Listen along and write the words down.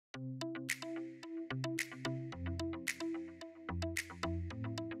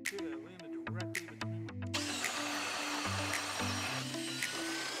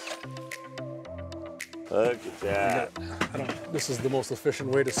Look at that. This is the most efficient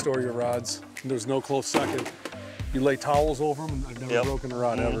way to store your rods. There's no close second. You lay towels over them, and I've never broken a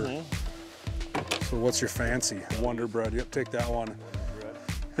rod ever. So what's your fancy? Wonder Bread. Yep, take that one.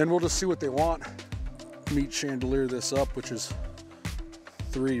 And we'll just see what they want. Meat chandelier this up, which is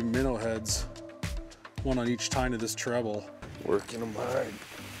 3 minnow heads, 1 on each tine of this treble. Working them hard.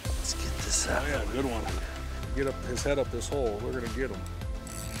 Let's get this out. Oh yeah, good one. Get up his head up this hole. We're gonna get him.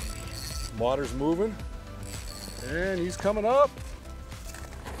 Water's moving, and he's coming up.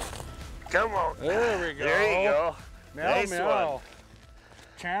 Come on. There we go. There you go. Meow, Nice meow. one.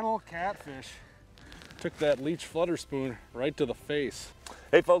 Channel catfish. Took that leech flutter spoon right to the face.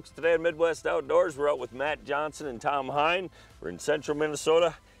 Hey folks, today on Midwest Outdoors, we're out with Matt Johnson and Tom Hine. We're in central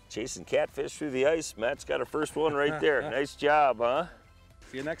Minnesota, chasing catfish through the ice. Matt's got our first one right there. Nice job, huh?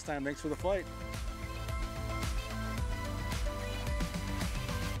 See you next time. Thanks for the flight.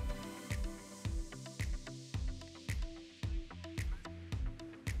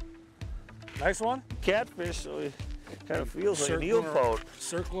 Nice one. Catfish, so it kind of feels like an eel pout.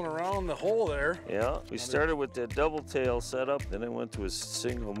 Circling around the hole there. Yeah, we started with the double tail setup, then I went to a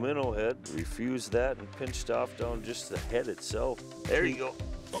single minnow head, refused that and pinched off down just the head itself. There you go.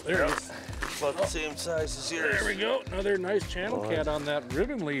 Oh, there it is. About the same size as yours. There we go. Another nice channel cat on that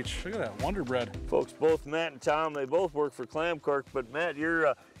ribbon leech. Look at that Wonder Bread. Folks, both Matt and Tom, they both work for Clam Cork, but Matt, you're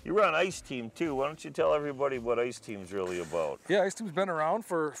on Ice Team too. Why don't you tell everybody what Ice Team's really about? Yeah, Ice Team's been around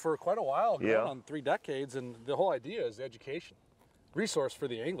for quite a while, going Yeah. on 3 decades, and the whole idea is education. Resource for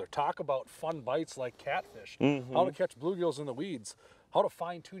the angler. Talk about fun bites like catfish, how to catch bluegills in the weeds, how to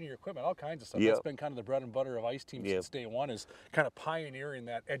fine tune your equipment, all kinds of stuff. Yep. That's been kind of the bread and butter of Ice Team since day one, is kind of pioneering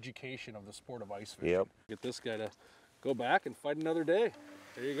that education of the sport of ice fishing. Yep. Get this guy to go back and fight another day.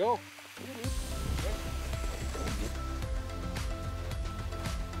 There you go.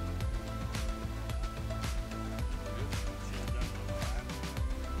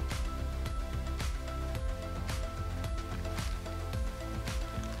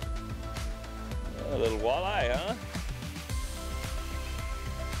 A little walleye, huh?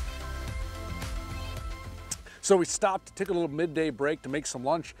 So we stopped to take a little midday break to make some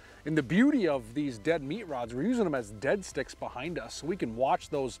lunch. And the beauty of these dead meat rods, we're using them as dead sticks behind us, so we can watch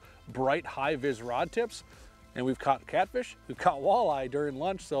those bright high-vis rod tips. And we've caught catfish, we've caught walleye during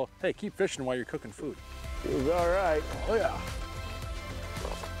lunch, so hey, keep fishing while you're cooking food. Feels all right. Oh yeah.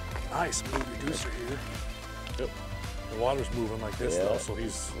 Nice big reducer here. Yep. The water's moving like this though, so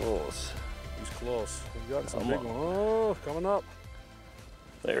he's close. He's close. We got some big one. Oh, coming up.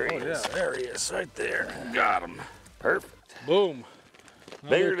 There he is. Yeah, there he is, right there. Got him. Perfect. Boom.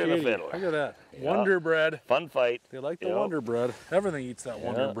 Bigger Another than a kitty. fiddler. Look at that. Yeah. Wonder Bread. Fun fight. They like the Wonder Bread. Everything eats that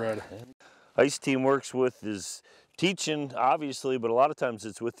Wonder Bread. Ice Team works with is teaching, obviously, but a lot of times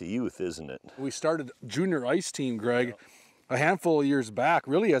it's with the youth, isn't it? We started Junior Ice Team, Greg, a handful of years back,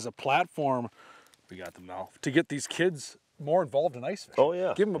 really as a platform, we got them now, to get these kids more involved in ice fishing. Oh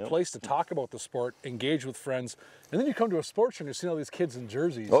yeah. Give them a place to talk about the sport, engage with friends, and then you come to a sports show and you see all these kids in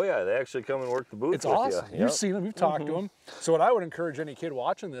jerseys. Oh yeah, they actually come and work the booth. It's awesome. You. You've seen them, you've talked to them. So what I would encourage any kid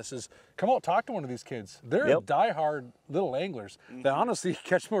watching this is come out, talk to one of these kids. They're diehard little anglers that honestly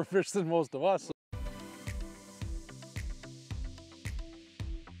catch more fish than most of us.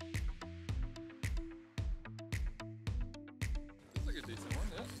 Looks like a decent one,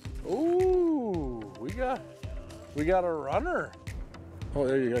 yeah. Ooh, we got a runner. Oh,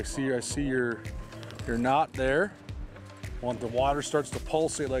 there you go. I see your knot there. When the water starts to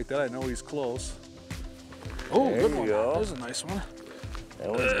pulsate like that, I know he's close. Oh, There good you one. go. There's a nice one.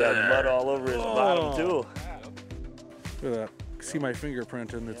 That one's got mud all over his bottom too. Look at that. See my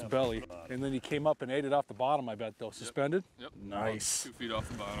fingerprint in its belly. And then he came up and ate it off the bottom, I bet, though. Suspended? Yep. Nice. 2 feet off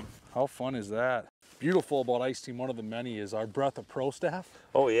the bottom. How fun is that? Beautiful about Ice Team, one of the many, is our breadth of pro staff.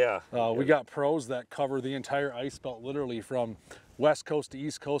 Oh yeah. We got pros that cover the entire ice belt, literally from west coast to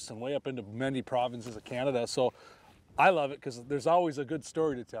east coast and way up into many provinces of Canada. So I love it because there's always a good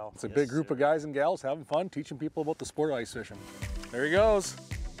story to tell. It's a big group of guys and gals having fun, teaching people about the sport of ice fishing. There he goes.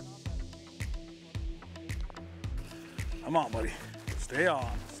 Come on, buddy. Stay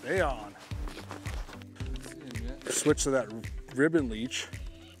on, stay on. Switch to that ribbon leech.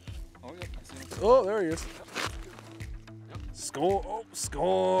 Oh, yep. I see him. Oh, there he is. Score, oh,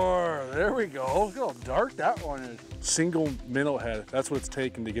 score. There we go. Look how dark that one is. Single minnow head. That's what it's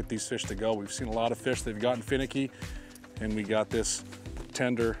taken to get these fish to go. We've seen a lot of fish. They've gotten finicky, and we got this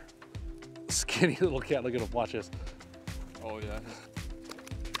tender, skinny little cat. Look at him, watch this. Oh, yeah.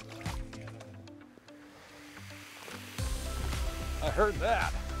 I heard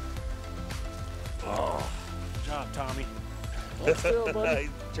that. Oh, good job, Tommy. Hold still, buddy.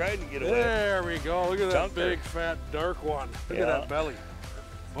 trying to get away. There we go. Look at that Chunker. big, fat, dark one. Look Yeah. at that belly.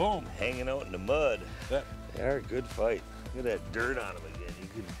 Boom. Hanging out in the mud. That, They are a good fight. Look at that dirt on them again. You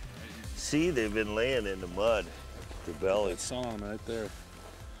can see they've been laying in the mud. The belly. that sun on 'em right there.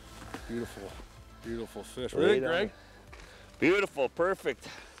 Beautiful, beautiful fish. Right What do you think, on. Greg? Beautiful, perfect.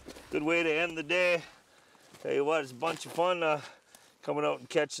 Good way to end the day. Tell you what, it's a bunch of fun coming out and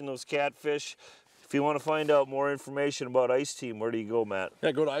catching those catfish. If you want to find out more information about Ice Team, where do you go, Matt?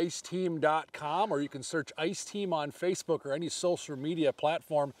 Yeah, go to iceteam.com, or you can search Ice Team on Facebook or any social media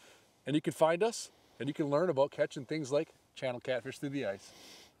platform, and you can find us, and you can learn about catching things like channel catfish through the ice.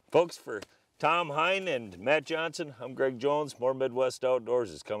 Folks, for Tom Hine and Matt Johnson, I'm Greg Jones. More Midwest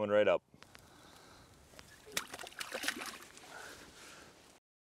Outdoors is coming right up.